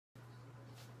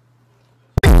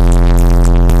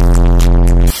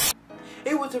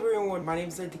What's up everyone, my name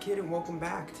is the Kid and welcome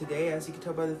back. Today, as you can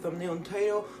tell by the thumbnail and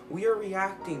title, we are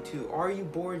reacting to Are You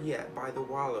Bored Yet by the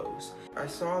Wallows. I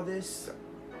saw this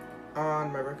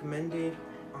on my recommended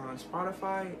on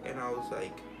Spotify and I was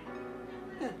like,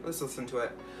 let's listen to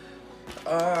it.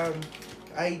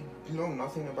 I know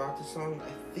nothing about the song. I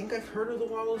think I've heard of the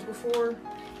Wallows before.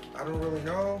 I don't really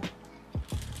know.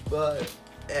 But,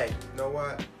 hey, you know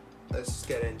what? Let's just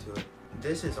get into it.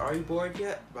 This is Are You Bored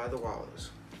Yet by the Wallows.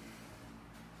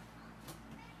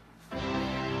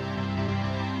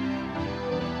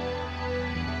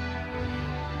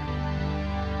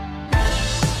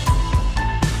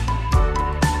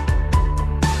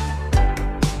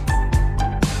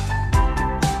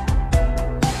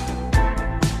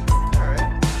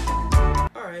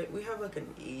 We have like an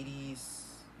 80s,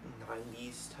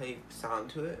 90s type sound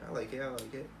to it. I like it,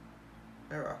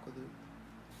 I rock with it.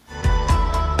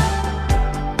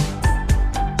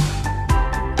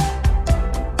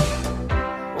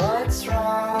 What's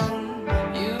wrong?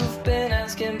 You've been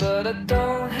asking but I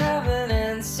don't have an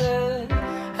answer.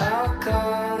 How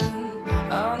come?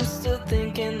 I'm still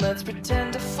thinking, let's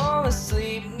pretend to fall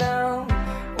asleep now.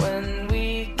 When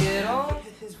we get on.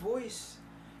 His voice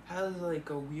has like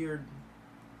a weird,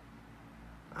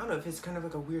 I don't know if it's kind of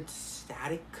like a weird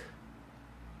static,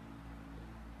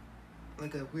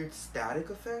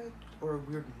 effect or a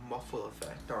weird muffle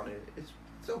effect on it. It's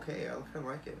okay. I kind of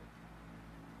like it.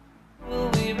 Will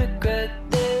we regret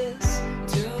this?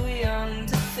 Too young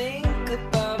to think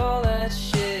about all that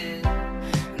shit.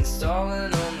 And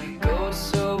stalling only goes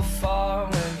so far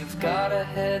when you've got a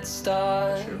head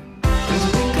start. Sure. 'Cause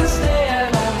we could stay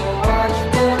at home and watch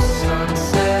the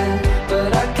sunset,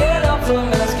 but I can't help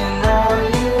from asking, are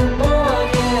you bored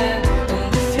yet?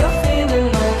 And if you're feeling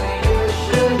lonely, you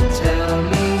should tell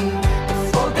me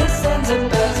before this ends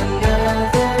up as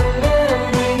another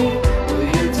memory. Will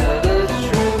you tell the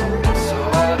truth so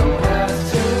I don't have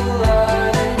to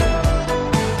lie?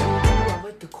 Ooh, I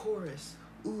like the chorus.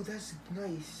 Ooh, that's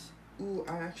nice. Ooh, I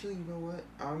actually, you know what?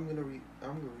 I'm gonna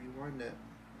rewind that.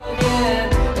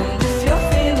 And if you're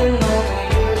feeling lonely,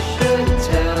 you should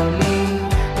tell me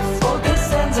before this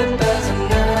ends up as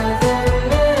another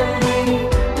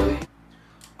memory.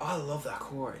 Oh, I love that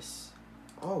chorus.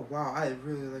 Oh wow, I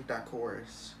really like that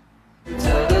chorus.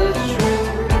 Tell the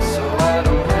truth so I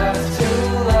don't have to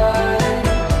lie.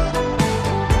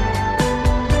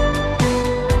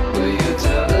 Will you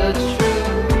tell the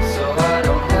truth so I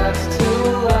don't have to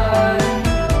lie?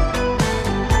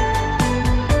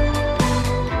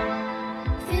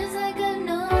 Feels like I've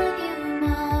known you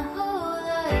my whole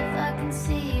life. I can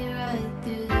see right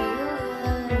through your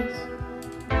eyes.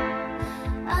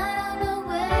 I don't know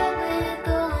where we're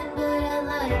going, but I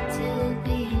like to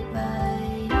be by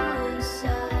your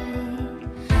side.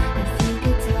 If you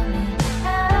could tell me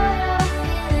how you're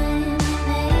feeling,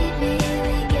 maybe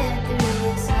we get through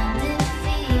this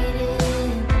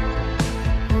undefeated.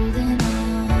 Holding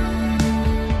on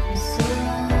for so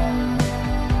long.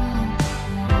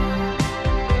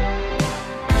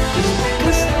 We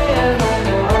could stay at home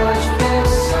and watch the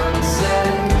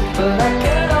sunset, but I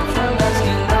can't help from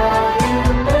asking, are you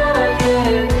bored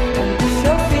yet? And if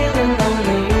you're feeling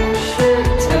lonely, you should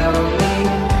tell me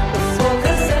before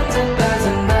this ends up as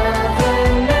another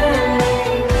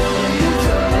memory. Will you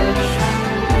tell the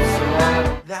truth so I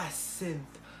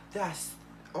That synth,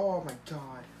 oh my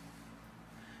god.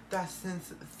 That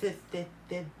synthesizer.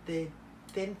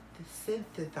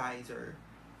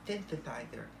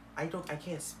 I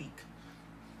can't speak.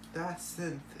 That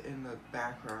synth in the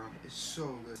background is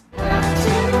so good. have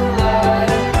to lie?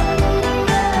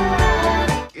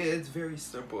 It's very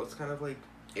simple. It's kind of like,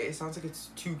 it sounds like it's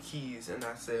 2 keys and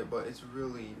that's it, but it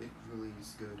really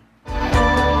is good. Will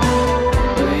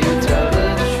you tell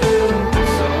the truth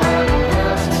so I don't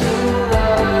have to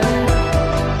lie?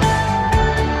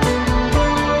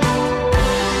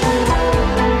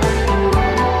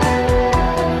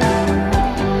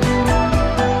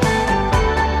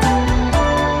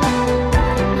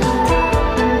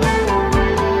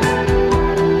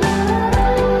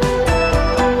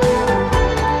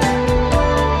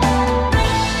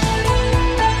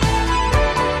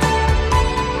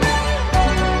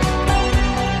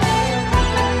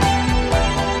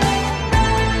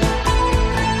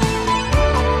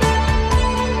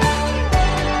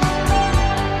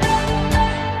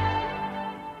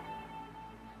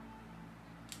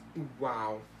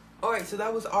 Wow. Alright, so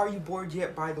that was Are You Bored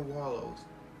Yet by the Wallows.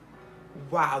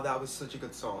 Wow, that was such a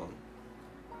good song.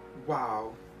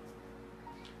 Wow.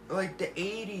 Like, the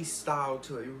 80s style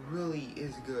to it really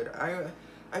is good.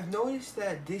 I've noticed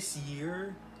that this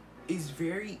year is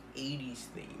very 80s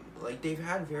themed. Like, they've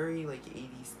had very like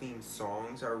 80s themed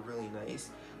songs that are really nice.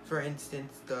 For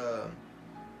instance, the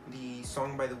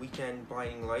song by The Weeknd,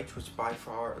 Blinding Lights, which by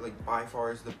far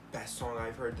is the best song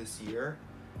I've heard this year.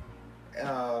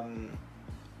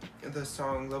 The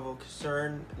song Level of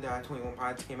Concern that 21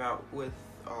 Pilots came out with,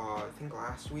 I think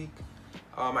last week.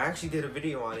 I actually did a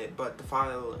video on it, but the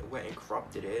file went and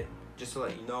corrupted it. Just to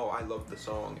let you know, I love the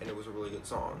song, and it was a really good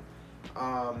song.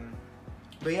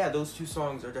 But yeah, those two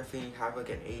songs are definitely have like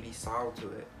an 80s style to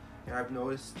it. And I've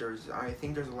noticed I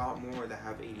think there's a lot more that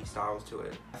have 80s styles to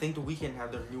it. I think The Weeknd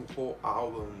had their new whole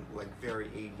album like very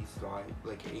 80s style,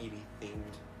 like 80s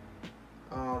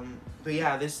themed. But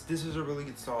yeah, this is a really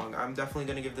good song. I'm definitely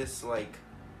gonna give this like,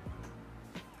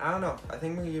 I don't know, I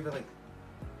think I'm gonna give it like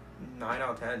 9 out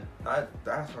of 10.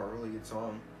 That's a really good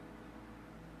song.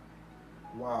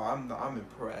 Wow, I'm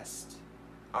impressed.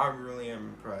 I really am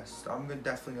impressed. I'm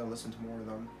definitely gonna listen to more of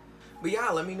them. But yeah,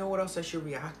 let me know what else I should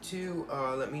react to.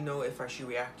 Let me know if I should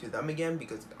react to them again,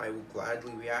 because I will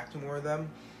gladly react to more of them.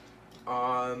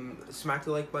 Smack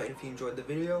the like button if you enjoyed the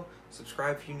video.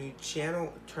 Subscribe if you're new to the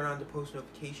channel. Turn on the post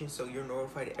notifications so you're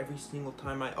notified every single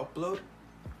time I upload.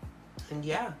 And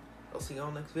yeah, I'll see you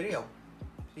all next video.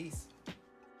 Peace.